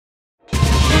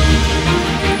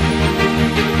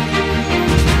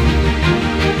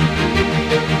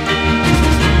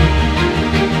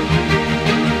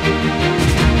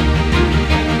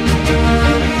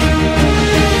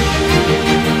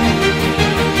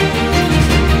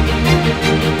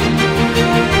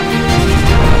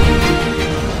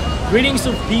Greetings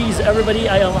of peace, everybody.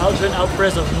 I am Aldrin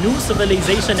Alvarez of New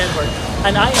Civilization Network,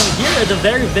 and I am here at the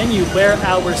very venue where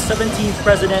our 17th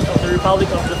President of the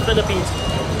Republic of the Philippines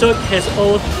took his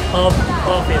oath of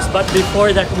office. But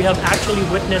before that, we have actually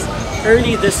witnessed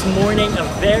early this morning a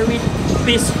very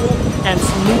peaceful and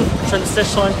smooth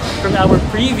transition from our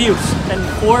previous and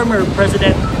former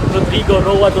President Rodrigo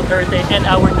Roa Duterte and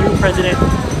our new President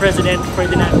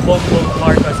Ferdinand Bongbong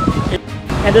Marcos.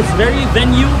 And this very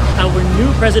venue, our new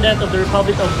President of the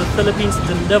Republic of the Philippines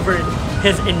delivered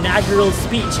his inaugural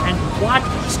speech. And what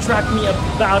struck me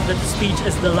about that speech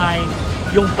is the line,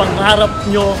 "Yung pangarap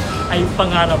nyo ay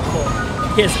pangarap ko."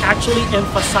 He is actually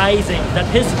emphasizing that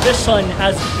his vision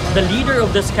as the leader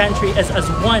of this country is as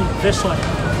one vision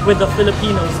with the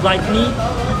Filipinos, like me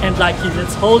and like you.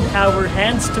 Let's hold our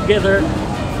hands together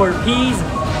for peace,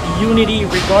 unity,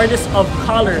 regardless of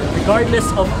color, regardless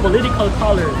of political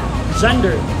color,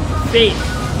 gender, faith,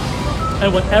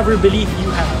 and whatever belief you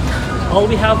have. All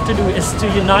we have to do is to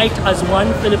unite as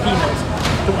one Filipinos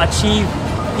to achieve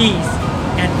peace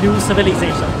and new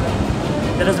civilization.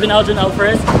 That has been Aldrin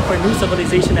Alvarez for New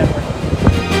Civilization Network.